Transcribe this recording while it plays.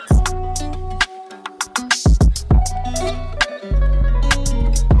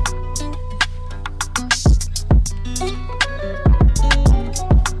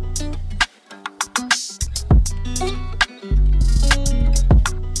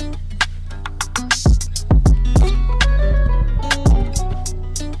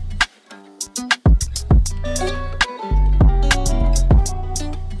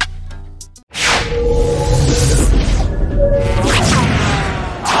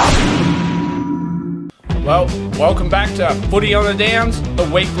Well, welcome back to Footy on the Downs, the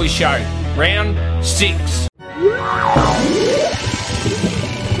weekly show, round 6.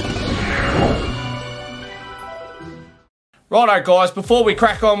 Righto guys, before we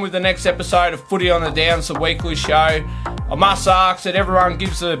crack on with the next episode of Footy on the Downs, the weekly show, I must ask that everyone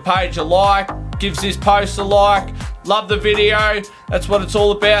gives the page a like, gives this post a like, love the video, that's what it's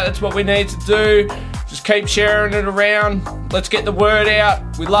all about, that's what we need to do. Just keep sharing it around. Let's get the word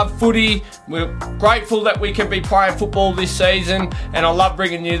out. We love footy. We're grateful that we can be playing football this season. And I love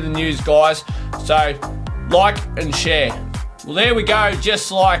bringing you the news, guys. So, like and share. Well, there we go. Just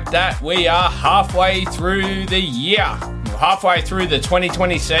like that, we are halfway through the year. We're halfway through the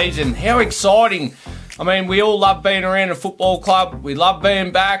 2020 season. How exciting. I mean, we all love being around a football club. We love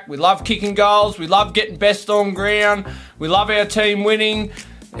being back. We love kicking goals. We love getting best on ground. We love our team winning.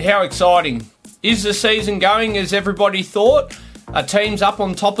 How exciting. Is the season going as everybody thought? Are teams up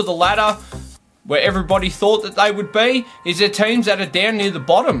on top of the ladder where everybody thought that they would be? Is there teams that are down near the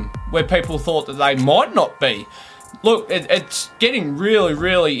bottom where people thought that they might not be? Look, it's getting really,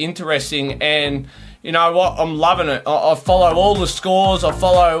 really interesting, and you know what? I'm loving it. I follow all the scores. I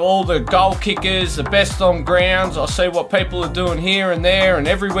follow all the goal kickers, the best on grounds. I see what people are doing here and there and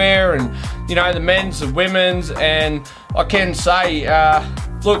everywhere, and you know, the men's, the women's, and I can say,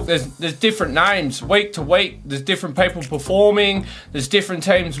 look, there's different names week to week. There's different people performing. There's different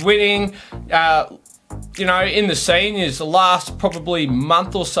teams winning. You know, in the seniors, the last probably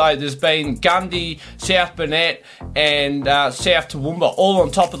month or so, there's been Gundy, South Burnett, and South Toowoomba all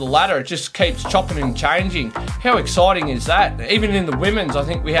on top of the ladder. It just keeps chopping and changing. How exciting is that? Even in the women's, I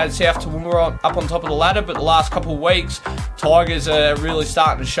think we had South Toowoomba up on top of the ladder, but the last couple of weeks, Tigers are really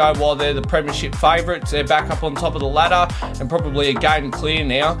starting to show why they're the premiership favourites. They're back up on top of the ladder and probably a game clear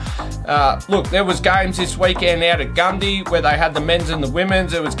now. Look, there was games this weekend out at Gundy where they had the men's and the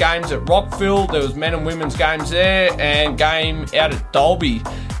women's. There was games at Rockfield. There was men and women's games there, and game out at Dalby.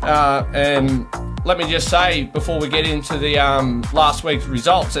 And let me just say, before we get into the last week's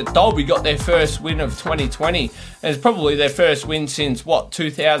results, that Dalby got their first win of 2020. And it's probably their first win since,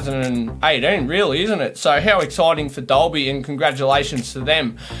 2018, really, isn't it? So how exciting for Dalby, and congratulations to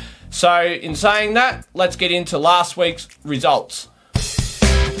them. So in saying that, let's get into last week's results.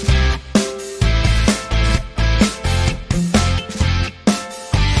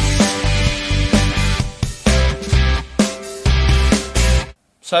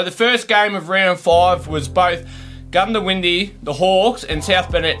 So the first game of round 5 was both Goondiwindi, the Hawks, and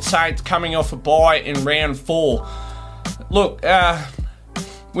South Burnett Saints coming off a bye in round 4. Look,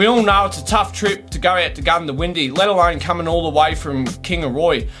 we all know it's a tough trip to go out to Goondiwindi, let alone coming all the way from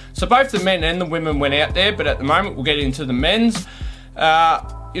Kingaroy. So both the men and the women went out there, but at the moment we'll get into the men's.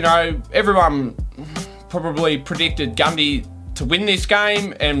 You know, everyone probably predicted Gundy to win this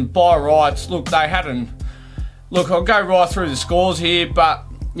game, and by rights, look, they hadn't. Look, I'll go right through the scores here, but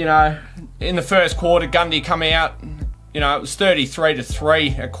you know, in the first quarter, Gundy come out, you know, it was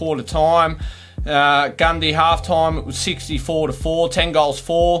 33-3 at quarter time. Gundy half time, it was 64-4, 10 goals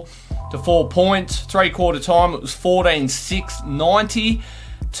 4 to 4 points. 3-quarter time, it was 14-6, 90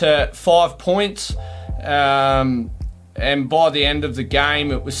 to 5 points. And by the end of the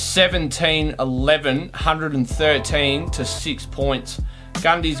game, it was 17-11, 113 to 6 points.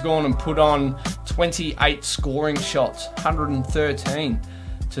 Gundy's gone and put on 28 scoring shots, 113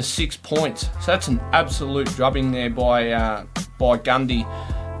 to 6 points. So that's an absolute drubbing there by Gundy.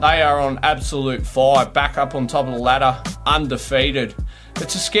 They are on absolute fire, back up on top of the ladder, undefeated.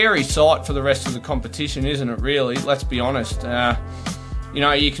 It's a scary sight for the rest of the competition, isn't it, really? Let's be honest. You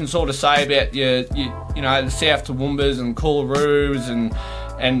know, you can sort of say about you know, the South Toowoomba's and Coolaroos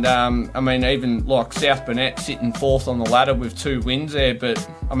and I mean, even like South Burnett sitting 4th on the ladder with 2 wins there. But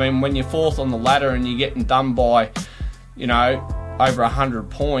I mean, when you're 4th on the ladder and you're getting done by, you know, over 100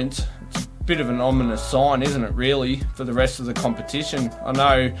 points, it's a bit of an ominous sign, isn't it, really, for the rest of the competition? I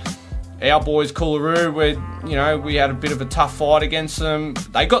know our boys Coolaroo, we had a bit of a tough fight against them.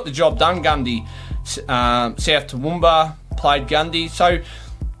 They got the job done, Gundy. South Toowoomba played Gundy. So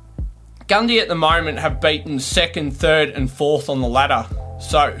Gundy at the moment have beaten 2nd, 3rd and 4th on the ladder.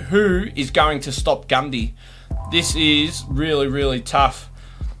 So who is going to stop Gundy? This is really, really tough.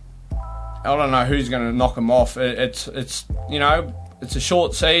 I don't know who's going to knock them off. It's you know, it's a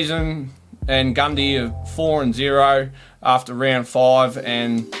short season, and Gundy are 4-0 after round 5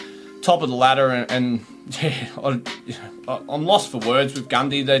 and top of the ladder, and yeah, I'm lost for words with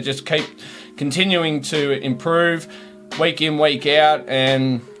Gundy. They just keep continuing to improve week in, week out,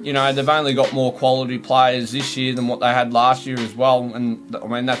 and you know, they've only got more quality players this year than what they had last year as well. And I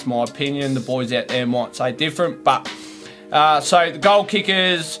mean, that's my opinion. The boys out there might say different, but so the goal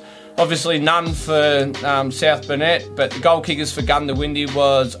kickers Obviously none for South Burnett, but the goal kickers for Goondiwindi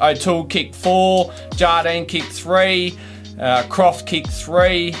was O'Toole kicked 4, Jardine kicked 3, Croft kicked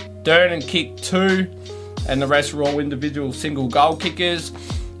 3, Durnan kicked 2, and the rest were all individual single goal kickers.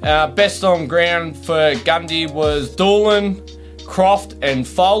 Best on ground for Gundy was Doolan, Croft and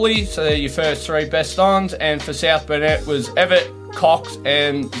Foley, so they're your first 3 best ons, and for South Burnett was Everett, Cox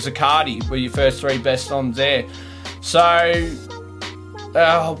and Zaccardi were your first 3 best ons there. So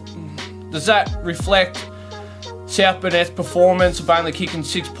does that reflect South Burnett's performance of only kicking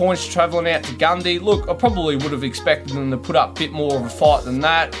 6 points travelling out to Gundy? Look, I probably would have expected them to put up a bit more of a fight than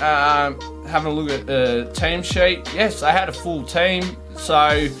that. Having a look at the team sheet, yes, they had a full team.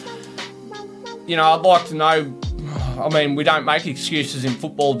 So, you know, I'd like to know, I mean, we don't make excuses in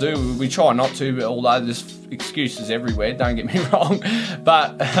football, do we? We try not to, although there's excuses everywhere, don't get me wrong.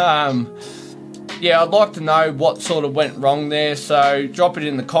 But, yeah, I'd like to know what sort of went wrong there. So drop it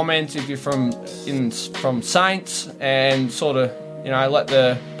in the comments if you're from Saints, and sort of, you know, let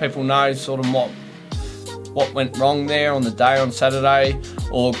the people know sort of what went wrong there on the day on Saturday.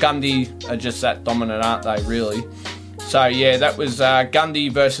 Or Gundy are just that dominant, aren't they, really? So yeah, that was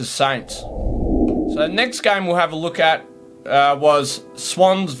Gundy versus Saints. So the next game we'll have a look at was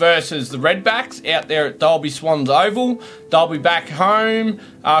Swans versus the Redbacks out there at Dalby Swans Oval. Dalby back home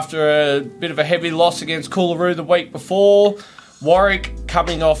after a bit of a heavy loss against Coolaroo the week before. Warwick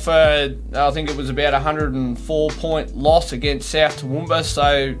coming off, I think it was about 104-point loss against South Toowoomba.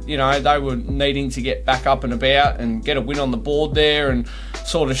 So, you know, they were needing to get back up and about and get a win on the board there and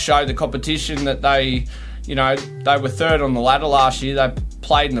sort of show the competition that they, you know, they were third on the ladder last year. They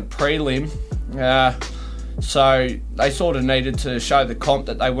played in the prelim. So they sort of needed to show the comp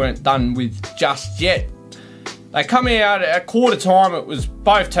that they weren't done with just yet. They come out at quarter time, it was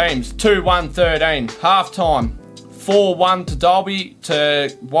both teams, 2-1-13. Half time, 4-1 to Dalby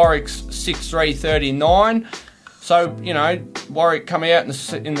to Warwick's 6-3-39. So, you know, Warwick come out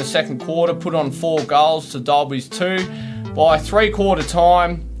in the second quarter, put on 4 goals to Dalby's 2. By three-quarter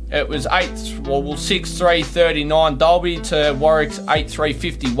time, it was 6-3-39 Dalby to Warwick's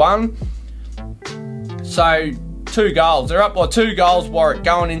 8-3-51. So, 2 goals. They're up by 2 goals, Warwick,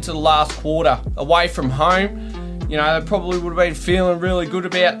 going into the last quarter, away from home. You know, they probably would have been feeling really good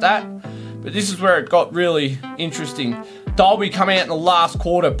about that. But this is where it got really interesting. Dalby come out in the last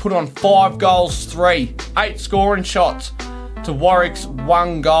quarter, put on 5 goals, 3, 8 scoring shots to Warwick's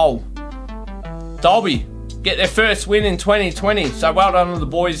 1 goal. Dalby get their first win in 2020. So well done to the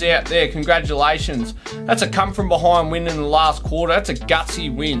boys out there. Congratulations. That's a come from behind win in the last quarter. That's a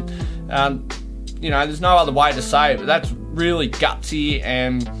gutsy win. You know, there's no other way to say it, but that's really gutsy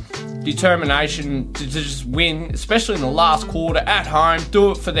and determination to just win, especially in the last quarter at home.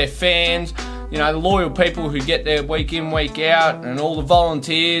 Do it for their fans, you know, the loyal people who get there week in, week out, and all the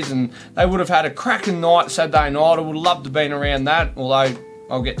volunteers, and they would have had a cracking night Saturday night. I would have loved to have been around that, although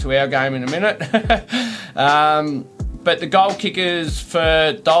I'll get to our game in a minute. But the goal kickers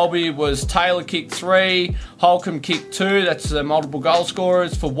for Dalby was Taylor kicked 3, Holcomb kicked 2, that's the multiple goal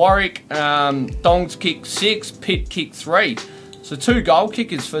scorers. For Warwick, Dongs kicked 6, Pitt kicked 3. So 2 goal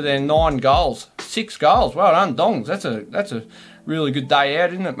kickers for their 9 goals. 6 goals, well done Dongs, that's a really good day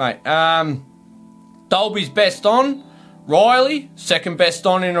out, isn't it, mate? Dalby's best on, Riley, second best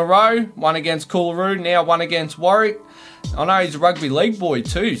on in a row, one against Coolaroo, now one against Warwick. I know he's a rugby league boy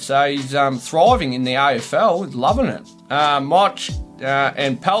too, so he's thriving in the AFL, he's loving it. Moch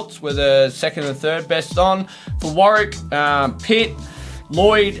and Peltz were the second and third best on. For Warwick, Pitt,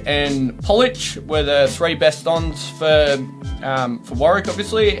 Lloyd and Polich were the 3 best ons for Warwick,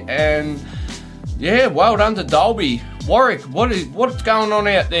 obviously. And yeah, well done to Dalby. Warwick, what's going on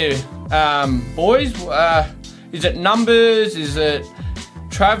out there, boys? Is it numbers? Is it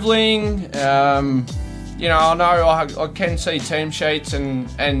travelling? You know, I know I can see team sheets and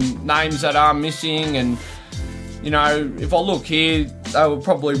names that are missing, and you know, if I look here, they were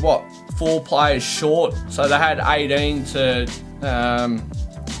probably 4 players short, so they had 18 to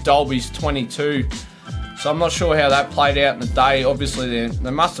Dalby's 22. So I'm not sure how that played out in the day. Obviously, they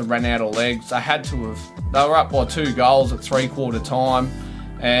must have ran out of legs. They had to have. They were up by 2 goals at three-quarter time,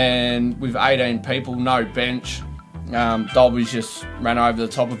 and with 18 people, no bench. Dalby's just ran over the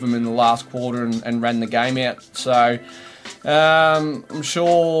top of them in the last quarter and ran the game out. So I'm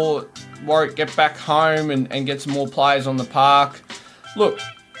sure Warwick get back home and get some more players on the park. Look,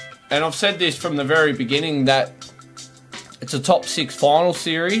 and I've said this from the very beginning that it's a top 6 final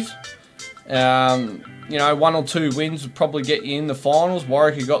series. You know, 1 or 2 wins would probably get you in the finals.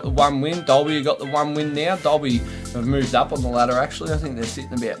 Warwick, you got the 1 win. Dalby, you got the 1 win now. Dalby have moved up on the ladder, actually. I think they're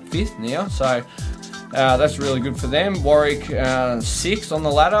sitting about 5th now. So That's really good for them. Warwick 6th on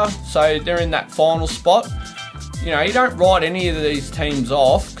the ladder, so they're in that final spot. You know, you don't write any of these teams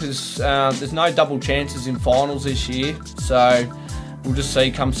off because there's no double chances in finals this year. So we'll just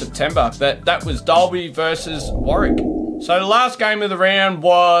see come September. But that was Dalby versus Warwick. So the last game of the round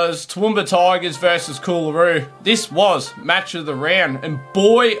was Toowoomba Tigers versus Coolaroo. This was match of the round, and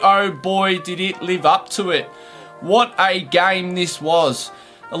boy oh boy did it live up to it. What a game this was.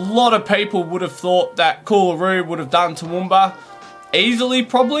 A lot of people would have thought that Coolaroo would have done Toowoomba easily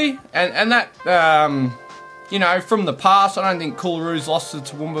probably, and that you know, from the past, I don't think Coolaroo's lost to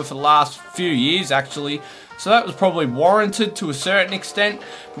Toowoomba for the last few years, actually. So that was probably warranted to a certain extent.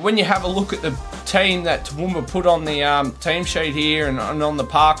 But when you have a look at the team that Toowoomba put on the team sheet here and on the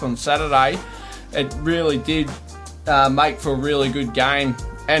park on Saturday, it really did make for a really good game.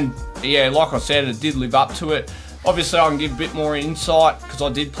 And yeah, like I said, it did live up to it. Obviously, I can give a bit more insight because I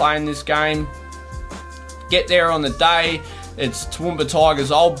did play in this game. Get there on the day. It's Toowoomba Tigers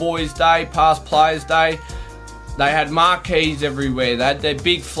Old Boys Day, Past Players Day. They had marquees everywhere. They had their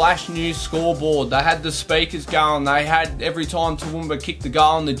big flash news scoreboard. They had the speakers going. They had every time Toowoomba kicked the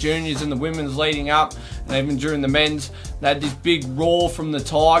goal in the juniors and the women's leading up, and even during the men's, they had this big roar from the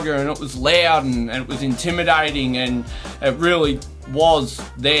Tiger, and it was loud and it was intimidating, and it really was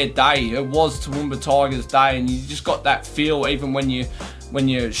their day. It was Toowoomba Tigers Day, and you just got that feel even when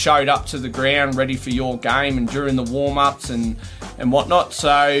you showed up to the ground ready for your game and during the warm-ups and whatnot.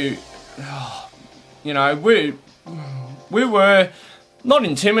 So, you know, we were not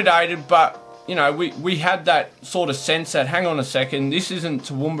intimidated, but, you know, we had that sort of sense that, hang on a second, this isn't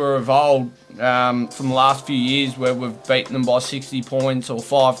Toowoomba of old from the last few years where we've beaten them by 60 points or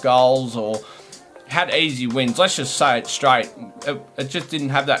 5 goals or had easy wins. Let's just say it straight. It just didn't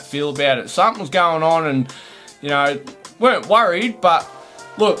have that feel about it. Something was going on and, you know, weren't worried, but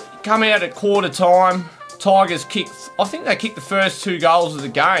look, come out at quarter time, Tigers kicked, I think they kicked the first 2 goals of the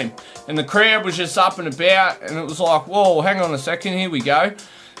game, and the crowd was just up and about, and it was like, whoa, hang on a second, here we go.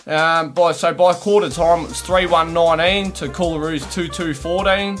 By quarter time, it was 3-1-19 to Coolaroo's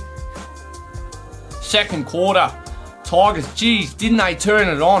 2-2-14. Second quarter, Tigers, geez, didn't they turn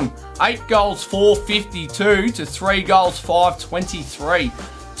it on? 8 goals, 4-52 to 3 goals, 5-23.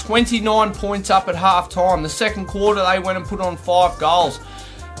 29 points up at half time. The second quarter, they went and put on 5 goals,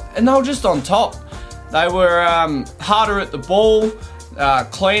 and they were just on top. They were harder at the ball,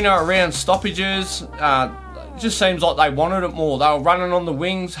 cleaner around stoppages. It just seems like they wanted it more. They were running on the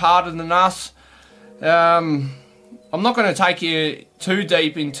wings harder than us. I'm not going to take you too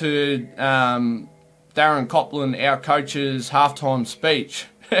deep into Darren Copland, our coach's halftime speech,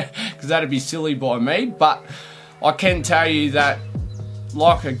 because that'd be silly by me. But I can tell you that,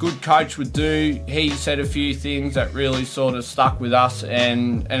 like a good coach would do, he said a few things that really sort of stuck with us,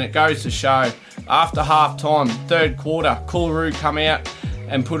 and it goes to show. After half time, third quarter, Coolaroo come out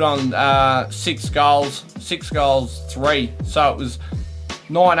and put on 6 goals, 3. So it was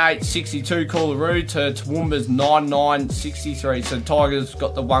 9-8-62 Coolaroo to Toowoomba's 9-9-63. So Tigers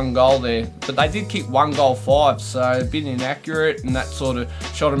got the 1 goal there, but they did kick 1 goal 5, so a bit inaccurate, and that sort of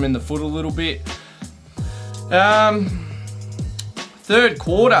shot them in the foot a little bit. Third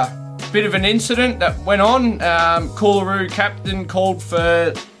quarter, bit of an incident that went on. Coolaroo captain called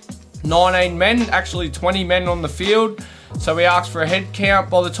for 19 men, actually 20 men on the field. So we asked for a head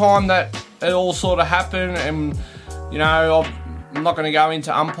count. By the time that it all sort of happened, and, you know, I'm not going to go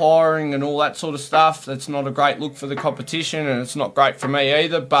into umpiring and all that sort of stuff. That's not a great look for the competition, and it's not great for me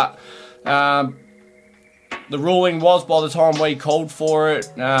either. But the ruling was, by the time we called for it,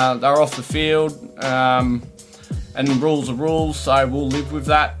 they were off the field. And rules are rules, so we'll live with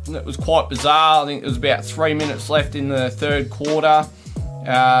that. And it was quite bizarre. I think there was about 3 minutes left in the third quarter.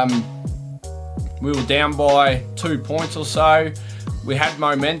 We were down by 2 points or so. We had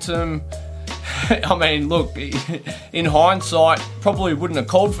momentum. I mean, look, in hindsight, probably wouldn't have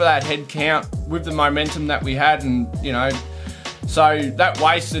called for that head count with the momentum that we had, and, you know, so that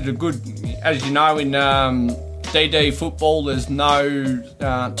wasted a good, as you know, in DD football, there's no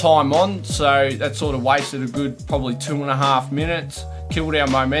time on, so that sort of wasted a good probably 2.5 minutes, killed our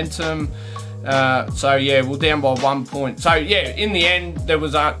momentum. So yeah, we're down by 1 point. So yeah, in the end, there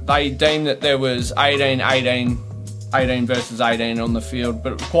was they deemed that there was 18 versus 18 on the field,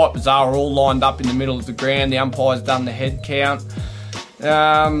 but it was quite bizarre. We're all lined up in the middle of the ground. The umpire's done the head count.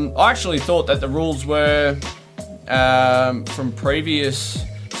 I actually thought that the rules were from previous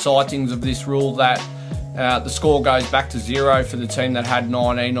sightings of this rule that the score goes back to 0 for the team that had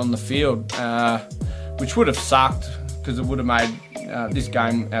 19 on the field, which would have sucked because it would have made this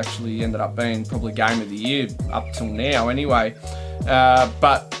game actually ended up being probably game of the year up till now anyway.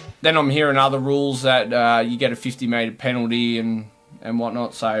 But then I'm hearing other rules that you get a 50-metre penalty and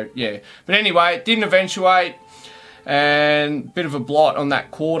whatnot. So, yeah. But anyway, it didn't eventuate. And bit of a blight on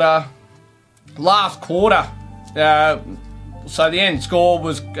that quarter. Last quarter. So the end score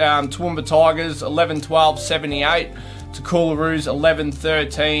was Toowoomba Tigers 11-12, 78 to Coolaroos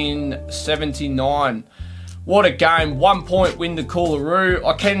 11-13, 79. What a game. 1 point win to Coolaroo.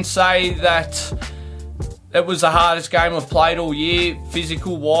 I can say that it was the hardest game I've played all year,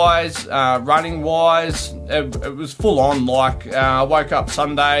 physical-wise, running-wise. It was full-on. Like, I woke up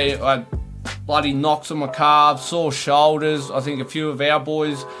Sunday, I had bloody knocks on my calves, sore shoulders. I think a few of our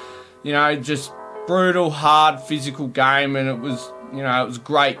boys, you know, just brutal, hard, physical game, and it was, you know, it was a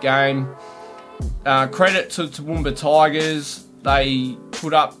great game. Credit to Toowoomba Tigers. They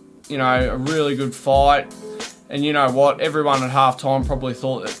put up, you know, a really good fight. And you know what? Everyone at halftime probably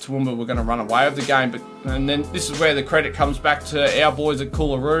thought that Toowoomba were going to run away with the game. And then this is where the credit comes back to our boys at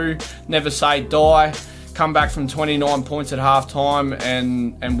Coolaroo. Never say die. Come back from 29 points at halftime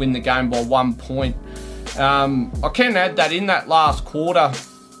and win the game by 1 point. I can add that in that last quarter,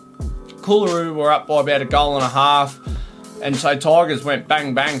 Coolaroo were up by about a goal and a half. And so Tigers went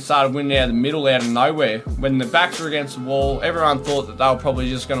bang, bang, started winning out of the middle, out of nowhere. When the backs were against the wall, everyone thought that they were probably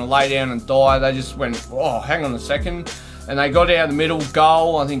just going to lay down and die. They just went, oh, hang on a second. And they got out of the middle,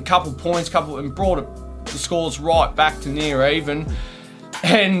 goal, I think couple points, and brought the scores right back to near even.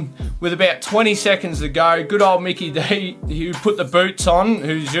 And with about 20 seconds to go, good old Mickey D, who put the boots on,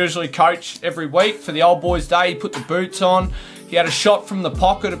 who's usually coach every week for the old boys' day, he put the boots on. He had a shot from the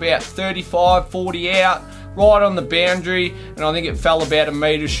pocket about 35, 40 out, right on the boundary, and I think it fell about a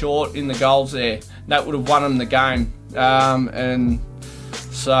metre short in the goals there. That would have won him the game. And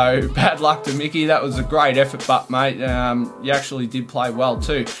so, bad luck to Mickey. That was a great effort, but, mate, you actually did play well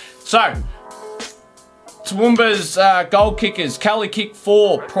too. So, Toowoomba's goal kickers. Kelly kicked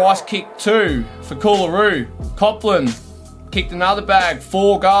 4, Price kicked 2 for Coolaroo. Copland kicked another bag,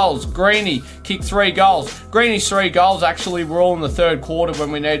 4 goals. Greeny kicked 3 goals. Greeny's 3 goals actually were all in the third quarter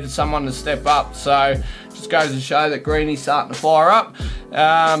when we needed someone to step up. So, just goes to show that Greeny's starting to fire up.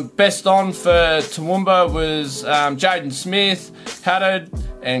 Best on for Toowoomba was Jaden Smith, Haddad,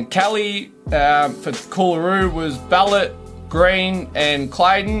 and Kelly. For Coolaroo was Ballot, Green, and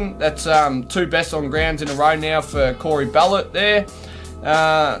Clayton. That's 2 best on grounds in a row now for Corey Ballot there.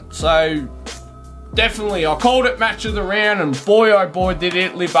 So definitely, I called it match of the round, and boy oh boy did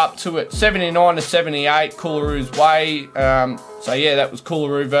it live up to it. 79-78, Coolaroo's way. So yeah, that was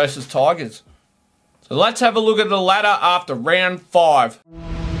Coolaroo versus Tigers. So let's have a look at the ladder after round 5.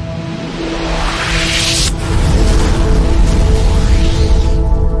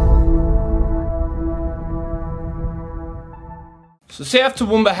 So South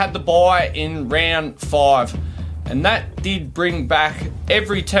Toowoomba had the bye in round 5, and that did bring back,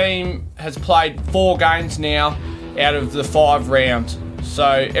 every team has played 4 games now out of the 5 rounds.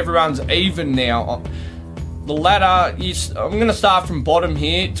 So everyone's even now. The ladder, I'm going to start from bottom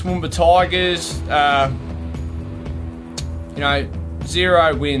here. Toowoomba Tigers,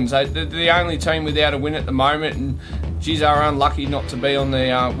 0 wins. They're the only team without a win at the moment, and geez, are unlucky not to be on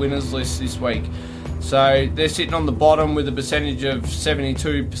the winners list this week. So they're sitting on the bottom with a percentage of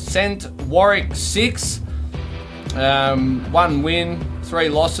 72%. Warwick 6, 1 win, 3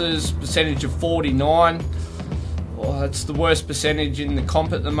 losses, percentage of 49. Oh, that's the worst percentage in the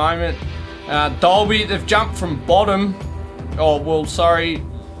comp at the moment. Dalby, they've jumped from bottom,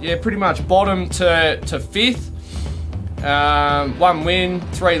 pretty much bottom to 5th. 1 win,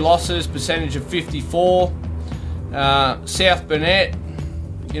 3 losses, percentage of 54. South Burnett,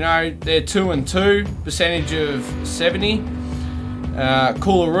 they're 2-2, percentage of 70.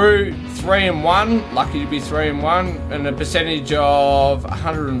 Coolaroo, 3-1, lucky to be 3-1, and a percentage of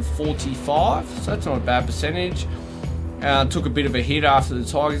 145, so that's not a bad percentage. Took a bit of a hit after the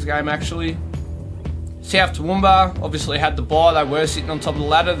Tigers game, actually. South Toowoomba obviously had the bye. They were sitting on top of the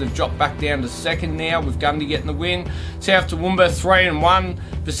ladder. They've dropped back down to 2nd now with Gundy getting the win. South Toowoomba 3-1,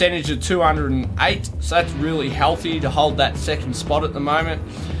 percentage of 208. So that's really healthy to hold that 2nd spot at the moment.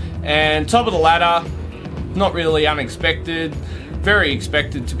 And top of the ladder, not really unexpected, very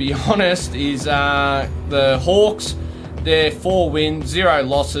expected to be honest, is the Hawks. They're 4 wins, 0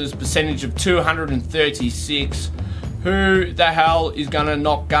 losses, percentage of 236. Who the hell is going to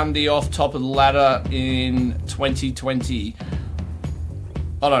knock Gundy off top of the ladder in 2020?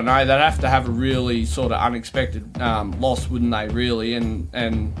 I don't know. They'd have to have a really sort of unexpected loss, wouldn't they, really?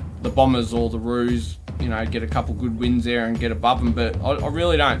 And the Bombers or the Roos, get a couple good wins there and get above them. But I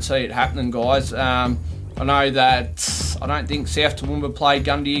really don't see it happening, guys. I know that I don't think South Toowoomba played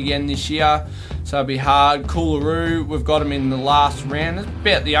Gundy again this year. so it'll be hard. Coolaroo, we've got them in the last round. It's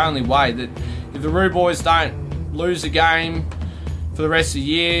about the only way that if the Roo boys don't lose a game for the rest of the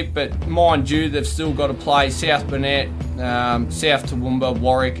year, but mind you, they've still got to play South Burnett, South Toowoomba,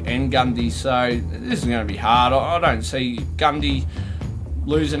 Warwick and Gundy, so this is going to be hard. I don't see Gundy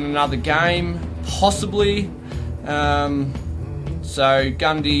losing another game, possibly. So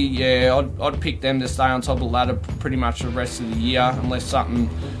Gundy, yeah, I'd pick them to stay on top of the ladder pretty much the rest of the year, unless something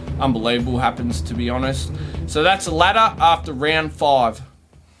unbelievable happens, to be honest. So that's the ladder after round 5.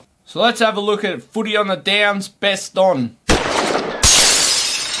 So let's have a look at Footy on the Downs best on.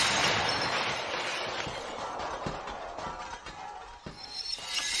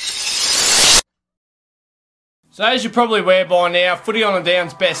 So as you're probably aware by now, Footy on the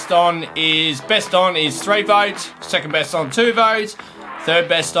Downs best on is 3 votes, second best on 2 votes, third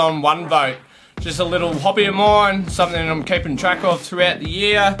best on 1 vote. Just a little hobby of mine, something I'm keeping track of throughout the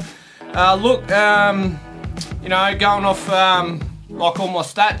year. Look, you know, going off like all my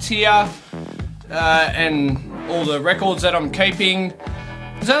stats here and all the records that I'm keeping,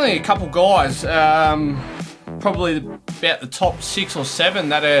 there's only a couple guys, probably about the top 6 or 7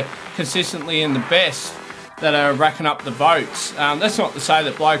 that are consistently in the best, that are racking up the votes. That's not to say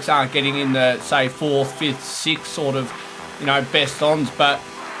that blokes aren't getting in the, say, 4th, 5th, 6th sort of, you know, best ons, but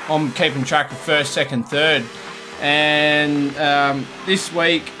I'm keeping track of 1st, 2nd, 3rd. And this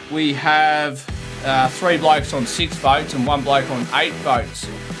week we have 3 blokes on 6 votes and 1 bloke on 8 votes.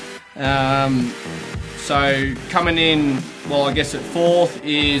 So coming in, well, I guess at 4th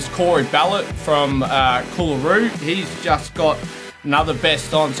is Corey Ballett from Coolaroo. He's just got another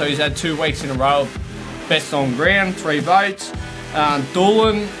best on, so he's had 2 weeks in a row of best on ground, 3 votes.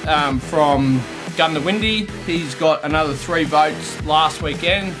 Doolan from Gundawindi, he's got another 3 votes last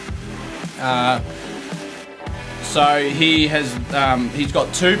weekend. So he has, he's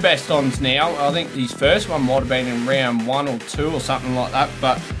got 2 best ons now. I think his first one might have been in round 1 or 2 or something like that.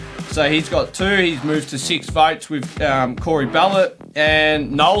 But so he's got 2. He's moved to 6 votes with Corey Ballett,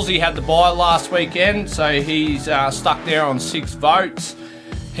 and Knowlesy had the bye last weekend, so he's stuck there on 6 votes.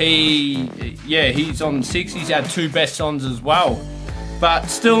 He's on 6. He's had 2 best ons as well, but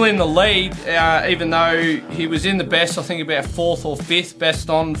still in the lead, even though he was in the best, I think about 4th or 5th best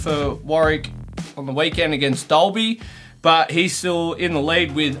on for Warwick on the weekend against Dalby, but he's still in the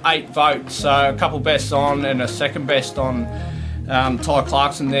lead with 8 votes, so a couple best on and a second best on. Ty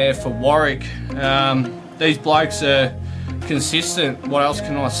Clarkson there for Warwick. These blokes are consistent. What else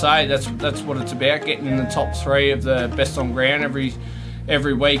can I say? That's what it's about, getting in the top 3 of the best on ground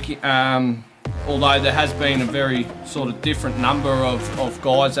every week, although there has been a very sort of different number of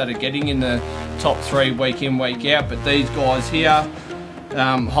guys that are getting in the top 3 week in, week out, but these guys here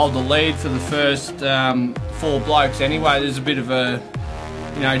hold the lead for the first 4 blokes anyway. There's a bit of a,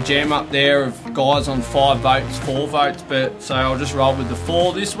 you know, jam up there of guys on 5 votes, 4 votes, but so I'll just roll with the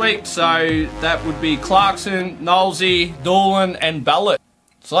 4 this week. So that would be Clarkson, Knowlesy, Doolan and Ballett.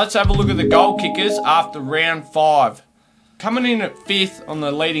 So let's have a look at the goal kickers after round 5. Coming in at 5th on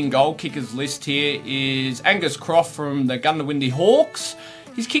the leading goal kickers list here is Angus Croft from the Gundawindi Hawks.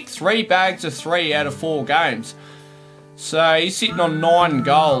 He's kicked 3 bags of 3 out of 4 games. So he's sitting on 9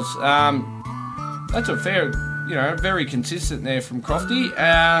 goals. That's a fair, you know, very consistent there from Crofty.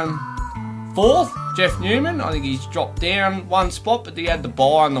 4th, Jeff Newman. I think he's dropped down 1 spot, but he had the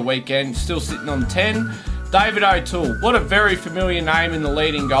bye on the weekend. Still sitting on 10. David O'Toole. What a very familiar name in the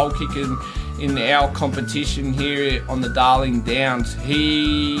leading goal kicker in our competition here on the Darling Downs.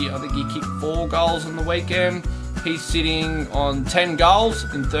 I think he kicked 4 goals on the weekend. He's sitting on 10 goals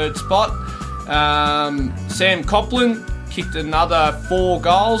in 3rd spot. Sam Copland kicked another 4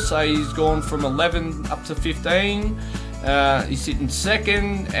 goals, so he's gone from 11 up to 15. He's sitting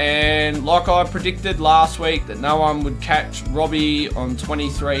 2nd, and like I predicted last week that no one would catch Robbie on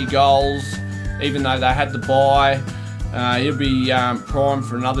 23 goals, even though they had the bye. He'll be primed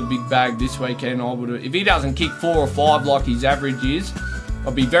for another big bag this weekend. If he doesn't kick 4 or 5 like his average is,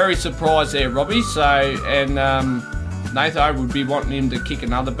 I'll be very surprised there, Robbie. So, and Natho would be wanting him to kick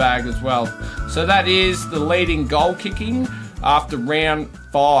another bag as well. So that is the leading goal kicking after round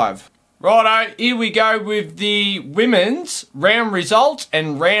 5. Righto, here we go with the women's round results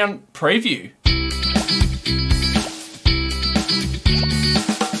and round preview.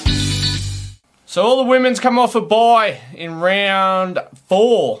 So all the women's come off a bye in round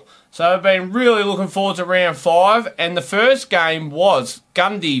 4. So I've been really looking forward to round 5. And the first game was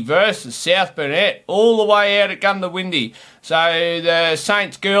Gundy versus South Burnett, all the way out at Gundawindi. So the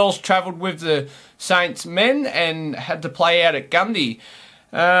Saints girls travelled with the Saints men and had to play out at Gundy.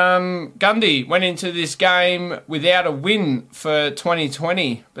 Gundy went into this game without a win for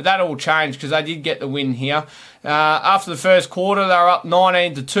 2020, but that all changed because they did get the win here. After the first quarter, they were up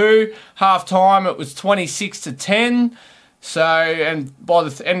 19-2. Half time, it was 26-10. So, and by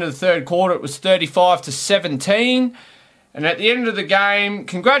the end of the third quarter, it was 35-17. And at the end of the game,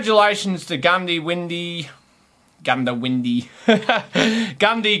 congratulations to Gundy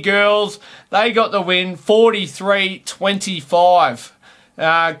girls. They got the win, 43-25.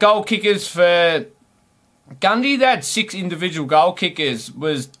 Goal kickers for Gundy, they had 6 individual goal kickers.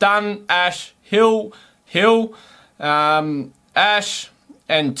 Was Dunn, Ash, Hill, Ash,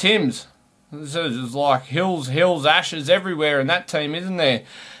 and Timms. So there's like hills, ashes everywhere in that team, isn't there?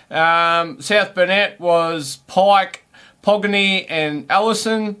 South Burnett was Pike, Pogany, and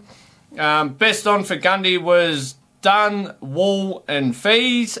Allison. Best on for Gundy was Dunn, Wall, and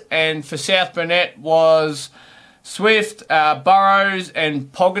Fees. And for South Burnett was Swift, Burrows,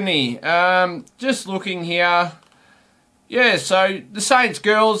 and Pogany. Just looking here. Yeah, so the Saints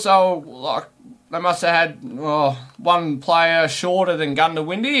girls, they must have had one player shorter than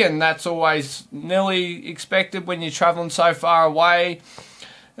Goondiwindi, and that's always nearly expected when you're travelling so far away.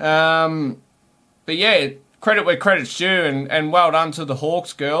 But yeah, credit where credit's due, and well done to the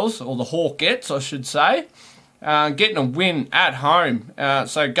Hawks girls, or the Hawkettes, I should say. Getting a win at home.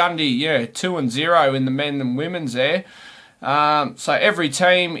 So Gundy, 2-0 in the men and women's there. So every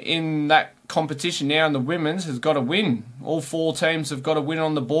team in that competition now in the women's has got a win. All 4 teams have got a win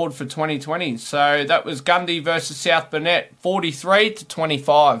on the board for 2020. So that was Gundy versus South Burnett,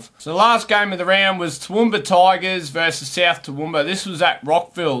 43-25. So the last game of the round was Toowoomba Tigers versus South Toowoomba. This was at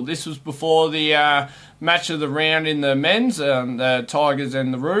Rockville. This was before the match of the round in the men's, the Tigers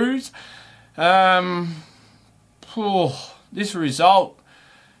and the Roos. This result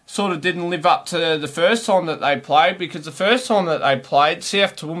sort of didn't live up to the first time that they played, because the first time that they played,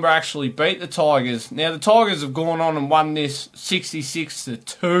 South Toowoomba actually beat the Tigers. Now, the Tigers have gone on and won this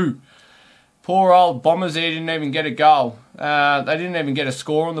 66-2. Poor old Bombers there didn't even get a goal. They didn't even get a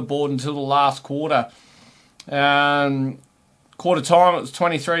score on the board until the last quarter. Quarter time, it was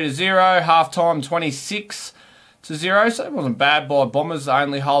 23-0. Half time, 26-0. So it wasn't bad by Bombers. They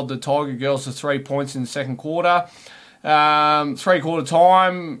only hold the Tiger girls to 3 points in the second quarter. 3-quarter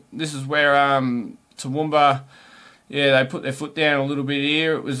time, this is where Toowoomba, they put their foot down a little bit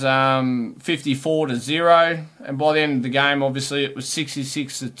here. It was 54-0, and by the end of the game, obviously, it was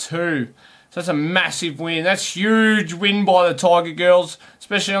 66-2. So that's a massive win. That's huge win by the Tiger girls,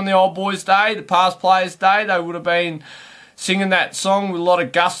 especially on the old boys' day, the past players' day. They would have been singing that song with a lot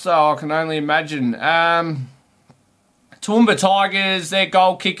of gusto, I can only imagine. Toowoomba Tigers, their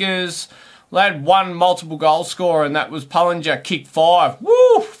goal kickers, they had one multiple goal scorer, and that was Pullinger, kicked 5.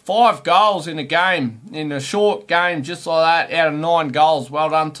 Woo! 5 goals in a game, in a short game, just like that, out of 9 goals. Well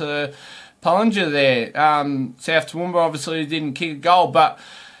done to Pullinger there. South Toowoomba obviously didn't kick a goal, but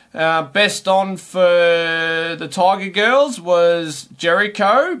best on for the Tiger girls was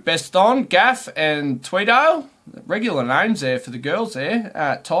Jericho, best on, Gaff, and Tweedale. Regular names there for the girls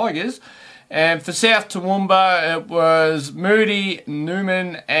there, Tigers. And for South Toowoomba, it was Moody,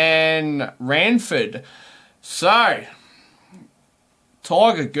 Newman, and Ranford. So,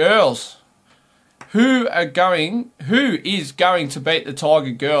 Tiger girls. Who is going to beat the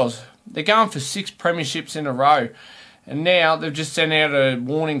Tiger girls? They're going for 6 premierships in a row. And now they've just sent out a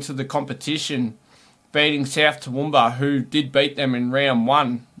warning to the competition, beating South Toowoomba, who did beat them in round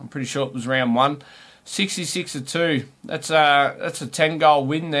 1. I'm pretty sure it was round 1. 66-2. That's a 10-goal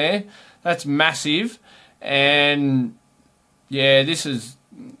win there. That's massive, and this is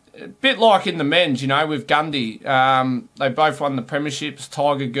a bit like in the men's, with Gundy. They both won the premierships,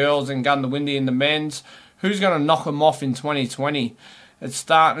 Tiger girls and Goondiwindi in the men's. Who's going to knock them off in 2020? It's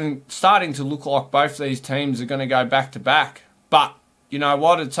starting to look like both these teams are going to go back to back. But you know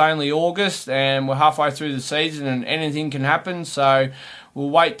what? It's only August, and we're halfway through the season, and anything can happen. So we'll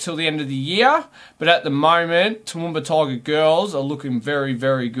wait till the end of the year. But at the moment, Toowoomba Tiger girls are looking very,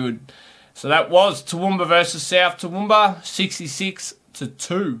 very good. So that was Toowoomba versus South Toowoomba,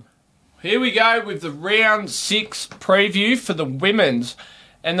 66-2. Here we go with the round 6 preview for the women's.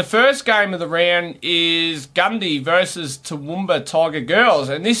 And the first game of the round is Gundy versus Toowoomba Tiger girls.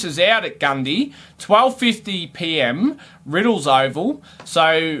 And this is out at Gundy, 12:50 p.m, Riddles Oval.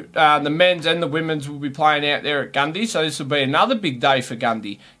 So the men's and the women's will be playing out there at Gundy. So this will be another big day for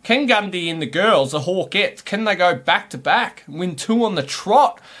Gundy. Can Gundy and the girls, the Hawkettes, can they go back-to-back, win 2 on the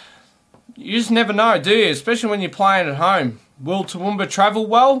trot? You just never know, do you? Especially when you're playing at home. Will Toowoomba travel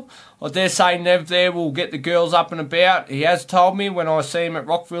well? I dare say Nev there will get the girls up and about. He has told me when I see him at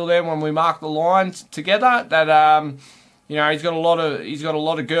Rockville there, when we mark the lines together, that You know, he's got a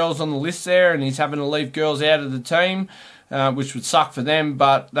lot of girls on the list there, and he's having to leave girls out of the team, which would suck for them,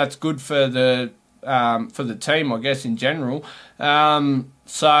 but that's good for the team, I guess, in general. I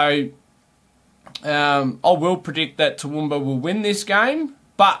will predict that Toowoomba will win this game,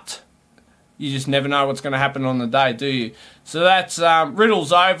 but you just never know what's going to happen on the day, do you? So that's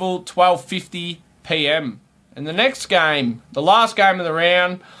Riddles Oval, 12:50 p.m. And the next game, the last game of the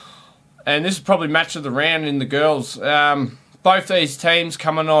round, and this is probably match of the round in the girls. Both these teams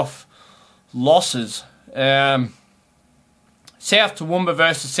coming off losses. South Toowoomba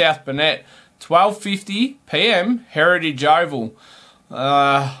versus South Burnett, 12:50 p.m. Heritage Oval.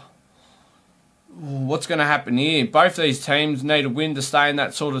 What's going to happen here? Both these teams need a win to stay in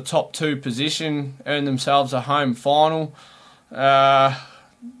that sort of top 2 position, earn themselves a home final. I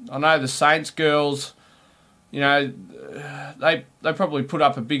know the Saints girls, you know, they probably put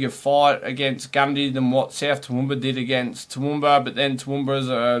up a bigger fight against Gundy than what South Toowoomba did against Toowoomba, but then Toowoomba's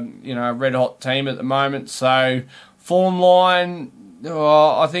a red hot team at the moment. So form line,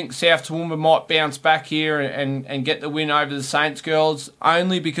 I think South Toowoomba might bounce back here and get the win over the Saints girls,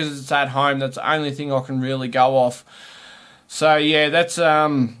 only because it's at home. That's the only thing I can really go off. So yeah, that's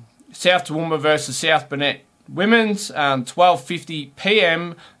South Toowoomba versus South Burnett women's, 12:50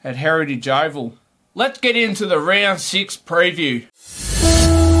 p.m. at Heritage Oval. Let's get into the round 6 preview.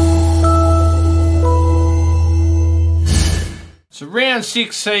 So round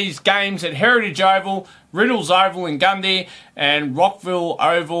 6 sees games at Heritage Oval, Riddles Oval in Gundy, and Rockville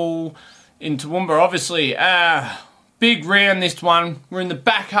Oval in Toowoomba. Obviously, big round this one. We're in the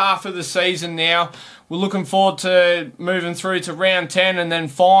back half of the season now. We're looking forward to moving through to round 10 and then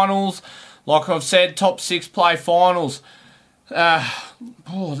finals. Like I've said, top 6 play finals.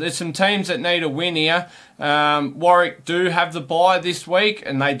 There's some teams that need a win here. Warwick do have the bye this week,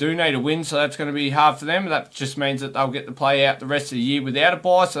 and they do need a win, so that's going to be hard for them. That just means that they'll get to play out the rest of the year without a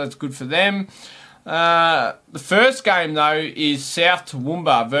bye, so that's good for them. The first game, though, is South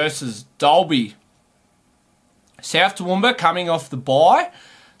Toowoomba versus Dalby. South Toowoomba coming off the bye.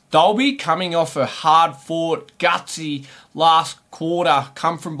 Dalby coming off a hard-fought, gutsy last quarter,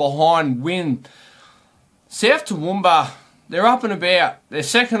 come from behind win. South Toowoomba, they're up and about. They're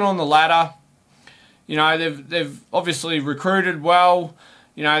second on the ladder. You know, they've obviously recruited well.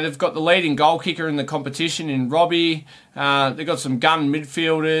 You know, they've got the leading goal kicker in the competition in Robbie. They've got some gun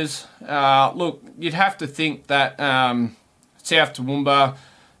midfielders. Look, you'd have to think that South Toowoomba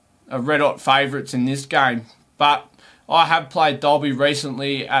are red-hot favourites in this game. But I have played Dalby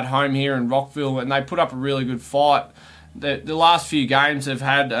recently at home here in Rockville, and they put up a really good fight. The last few games they've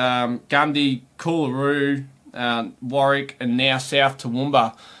had Gundy, Coolaroo, Warwick, and now South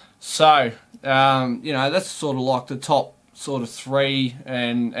Toowoomba. So, that's sort of like the top sort of 3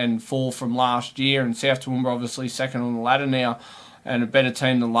 and 4 from last year, and South Toowoomba obviously second on the ladder now and a better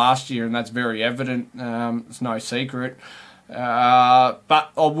team than last year, and that's very evident. It's no secret. But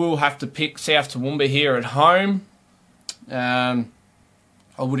I will have to pick South Toowoomba here at home. I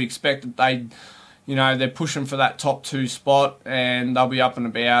would expect that they're pushing for that top 2 spot, and they'll be up and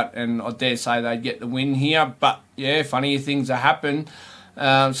about, and I dare say they'd get the win here. But yeah, funnier things are happening.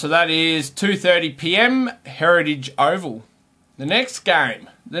 So that is 2:30 p.m. Heritage Oval. The next game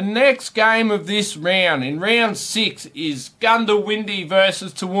of this round, in round 6, is Goondiwindi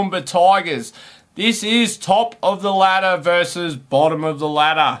versus Toowoomba Tigers. This is top of the ladder versus bottom of the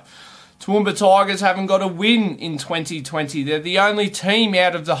ladder. Toowoomba Tigers haven't got a win in 2020. They're the only team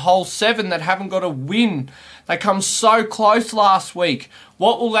out of the whole 7 that haven't got a win. They come so close last week.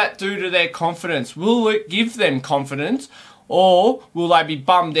 What will that do to their confidence? Will it give them confidence? Or will they be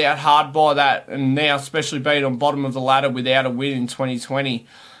bummed out hard by that and now especially being on bottom of the ladder without a win in 2020?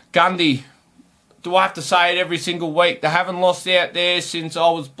 Gundy, do I have to say it every single week? They haven't lost out there since I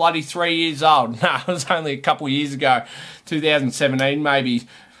was bloody 3 years old. No, it was only a couple of years ago, 2017 maybe.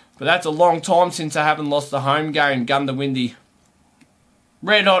 But that's a long time since I haven't lost a home game, Goondiwindi.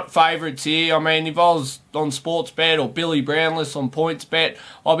 Red hot favourites here. I mean, if I was on Sportsbet or Billy Brownless on PointsBet,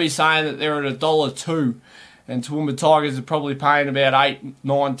 I'd be saying that they're at $1.02. And Toowoomba Tigers are probably paying about $8,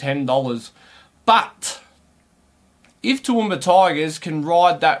 $9, $10. But if Toowoomba Tigers can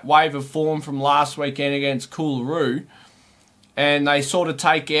ride that wave of form from last weekend against Coolaroo, and they sort of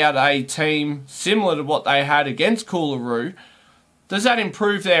take out a team similar to what they had against Coolaroo, does that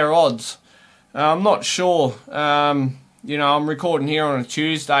improve their odds? I'm not sure. I'm recording here on a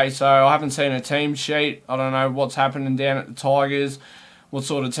Tuesday, so I haven't seen a team sheet. I don't know what's happening down at the Tigers, what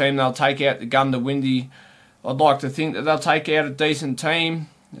sort of team they'll take out the Goondiwindi. I'd like to think that they'll take out a decent team,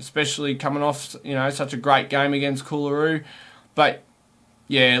 especially coming off, such a great game against Coolaroo. But,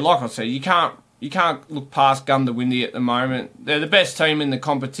 yeah, like I said, you can't you can't look past Goondiwindi at the moment. They're the best team in the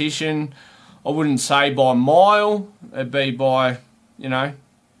competition. I wouldn't say by a mile. It'd be by,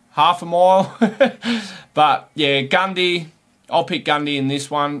 half a mile. But, yeah, Gundy, I'll pick Gundy in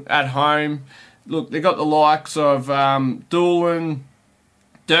this one at home. Look, they've got the likes of Doolan,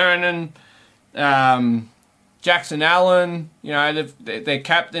 Dernan, Jackson Allen. Their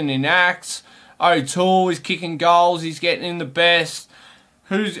captain in Axe. O'Toole is kicking goals. He's getting in the best.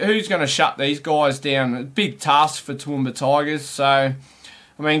 Who's going to shut these guys down? A big task for Toowoomba Tigers. So,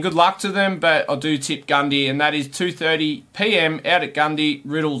 good luck to them, but I do tip Gundy, and that is 2:30 p.m. out at Gundy,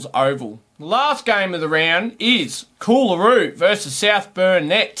 Riddles Oval. The last game of the round is Coolaroo versus South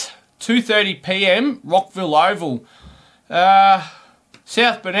Burnett. 2:30 p.m. Rockville Oval.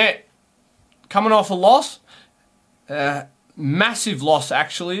 South Burnett coming off a loss. Massive loss,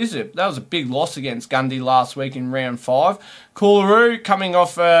 actually, is it? That was a big loss against Gundy last week in round 5. Coolaroo coming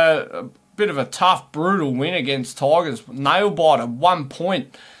off a bit of a tough, brutal win against Tigers. Nail biter, 1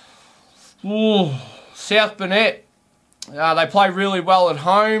 point. Ooh, South Burnett, they play really well at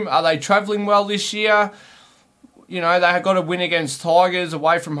home. Are they travelling well this year? They have got a win against Tigers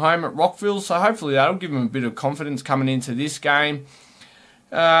away from home at Rockville, so hopefully that'll give them a bit of confidence coming into this game.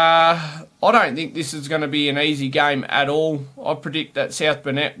 I don't think this is going to be an easy game at all. I predict that South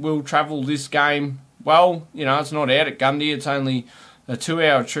Burnett will travel this game well. It's not out at Gundy. It's only a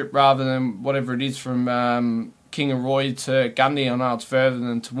 2-hour trip rather than whatever it is from Kingaroy to Gundy. I know it's further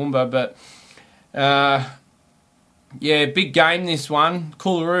than Toowoomba, but big game this one.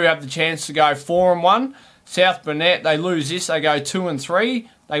 Coolaroo have the chance to go 4-1. South Burnett, they lose this, they go 2-3.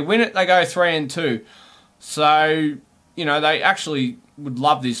 They win it, they go 3-2. So, they actually would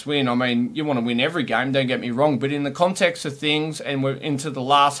love this win. You want to win every game, don't get me wrong, but in the context of things, and we're into the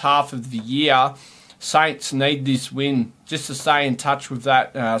last half of the year, Saints need this win just to stay in touch with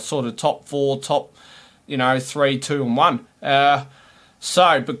that sort of top 4, top, 3, 2 and 1. But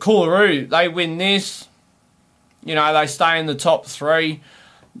Coolaroo, they win this, they stay in the top 3.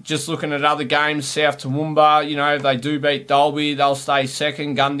 Just looking at other games, South Toowoomba, if they do beat Dalby, they'll stay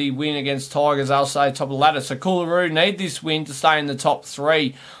second. Gundy win against Tigers, they'll stay top of the ladder. So Coolaroo need this win to stay in the top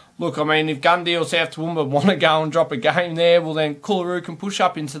 3. Look, if Gundy or South Toowoomba want to go and drop a game there, well then Coolaroo can push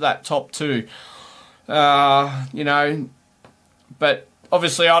up into that top 2. But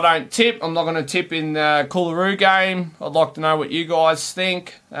obviously I don't tip. I'm not going to tip in the Coolaroo game. I'd like to know what you guys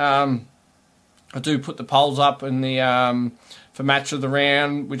think. I do put the polls up in the for match of the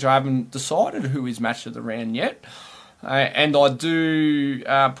round, which I haven't decided who is match of the round yet. And I do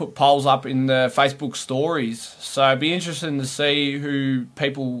put polls up in the Facebook stories. So it'd be interesting to see who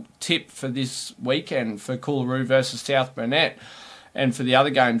people tip for this weekend for Coolaroo versus South Burnett and for the other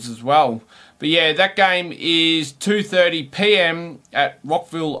games as well. But yeah, that game is 2:30 p.m. at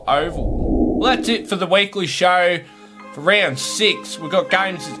Rockville Oval. Well, that's it for the weekly show for round 6. We've got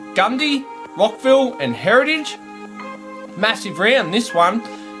games at Gundy, Rockville and Heritage. Massive round, this one.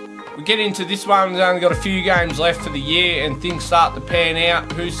 We get into this one, we've only got a few games left for the year and things start to pan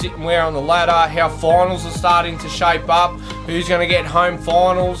out. Who's sitting where on the ladder, how finals are starting to shape up, who's going to get home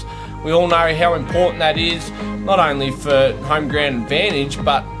finals. We all know how important that is, not only for home ground advantage,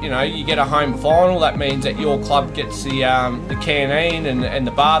 but, you get a home final. That means that your club gets the canteen and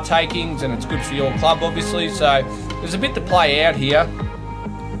the bar takings, and it's good for your club, obviously. So there's a bit to play out here.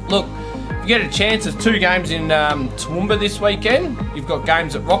 Look, if you get a chance, there's 2 games in Toowoomba this weekend. You've got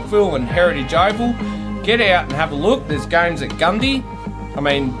games at Rockville and Heritage Oval. Get out and have a look. There's games at Gundy.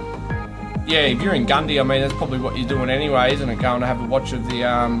 If you're in Gundy, that's probably what you're doing anyway, isn't it? Going to have a watch of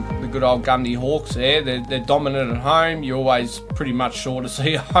the good old Gundy Hawks there. They're dominant at home. You're always pretty much sure to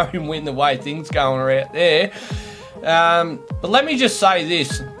see a home win the way things going are out there. But let me just say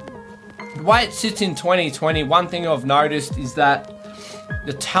this. The way it sits in 2020, one thing I've noticed is that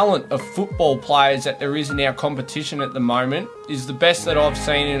the talent of football players that there is in our competition at the moment is the best that I've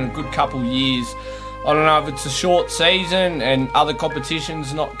seen in a good couple of years. I don't know if it's a short season and other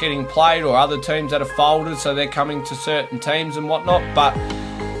competitions not getting played or other teams that have folded, so they're coming to certain teams and whatnot, but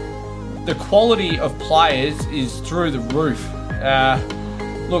the quality of players is through the roof.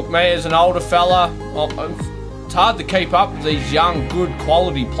 Look, me as an older fella, it's hard to keep up with these young, good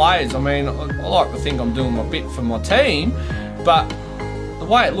quality players. I like to think I'm doing my bit for my team, but the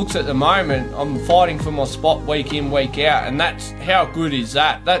way it looks at the moment, I'm fighting for my spot week in, week out, and that's how good is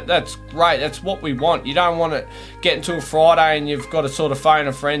that? That's great. That's what we want. You don't want to get into a Friday and you've got to sort of phone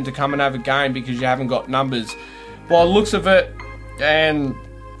a friend to come and have a game because you haven't got numbers. By the looks of it, and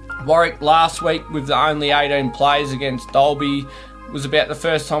Warwick last week with the only 18 players against Dalby, was about the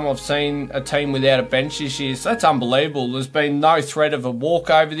first time I've seen a team without a bench this year. So that's unbelievable. There's been no threat of a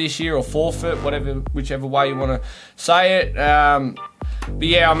walkover this year or forfeit, whichever way you want to say it. But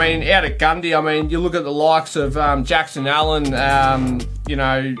yeah, I mean, out at Gundy, I mean, you look at the likes of Jackson Allen, you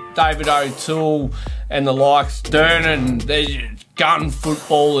know, David O'Toole and the likes, Dernan, they're gun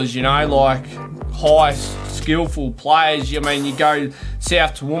footballers, you know, like high skillful players. I mean, you go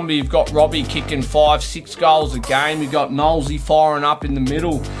south to Toowoomba, you've got Robbie kicking 5-6 goals a game. You've got Knowlesy firing up in the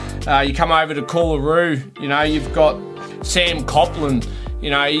middle. You come over to Coolaroo, you know, you've got Sam Copland. You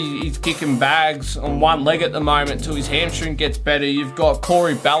know, he's kicking bags on one leg at the moment till his hamstring gets better. You've got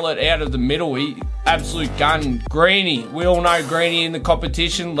Corey Ballard out of the middle. Absolute gun. Greeny. We all know Greeny in the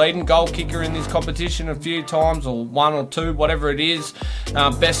competition. Leading goal kicker in this competition a few times, or one or two, whatever it is.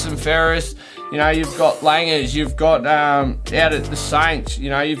 Best and fairest. You know, you've got Langers. You've got out at the Saints. You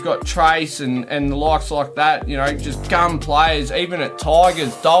know, you've got Trace and the likes like that. You know, just gun players. Even at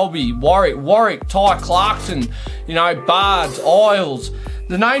Tigers, Dolby, Warwick, Ty Clarkson. You know, Bards, Isles.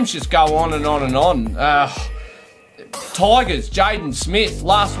 The names just go on and on and on. Tigers, Jaden Smith,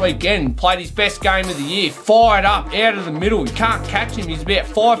 last weekend, played his best game of the year, fired up, out of the middle. You can't catch him. He's about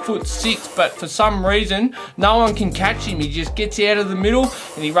 5'6", but for some reason, no one can catch him. He just gets out of the middle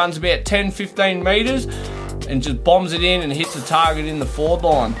and he runs about 10-15 metres and just bombs it in and hits a target in the forward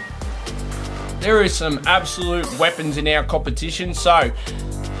line. There is some absolute weapons in our competition. So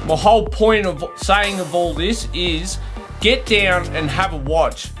my whole point of saying of all this is get down and have a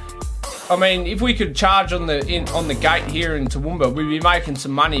watch. I mean, if we could charge on the gate here in Toowoomba, we'd be making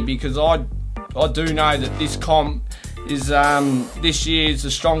some money, because I do know that this comp is this year is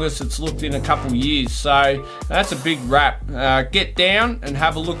the strongest it's looked in a couple of years. So that's a big wrap. Get down and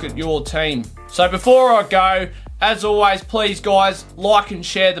have a look at your team. So before I go, as always, please guys, like and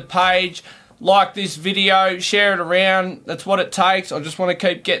share the page. Like this video, share it around. That's what it takes. I just want to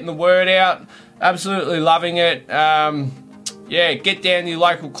keep getting the word out. Absolutely loving it. Yeah, get down to your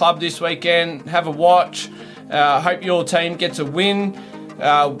local club this weekend. Have a watch. Hope your team gets a win.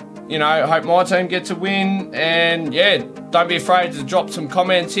 You know, hope my team gets a win. And yeah, don't be afraid to drop some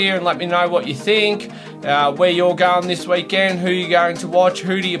comments here and let me know what you think. Where you're going this weekend. Who you're going to watch.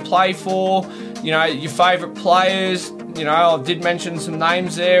 Who do you play for? You know, your favourite players. You know, I did mention some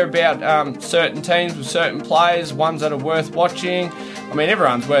names there about certain teams with certain players, ones that are worth watching. I mean,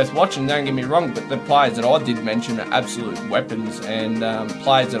 everyone's worth watching, don't get me wrong, but the players that I did mention are absolute weapons, and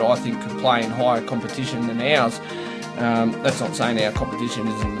players that I think could play in higher competition than ours. That's not saying our competition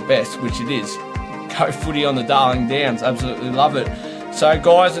isn't the best, which it is. Go footy on the Darling Downs, absolutely love it. So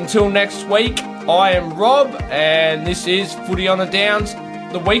guys, until next week, I am Rob, and this is Footy on the Downs,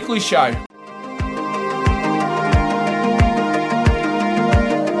 the weekly show.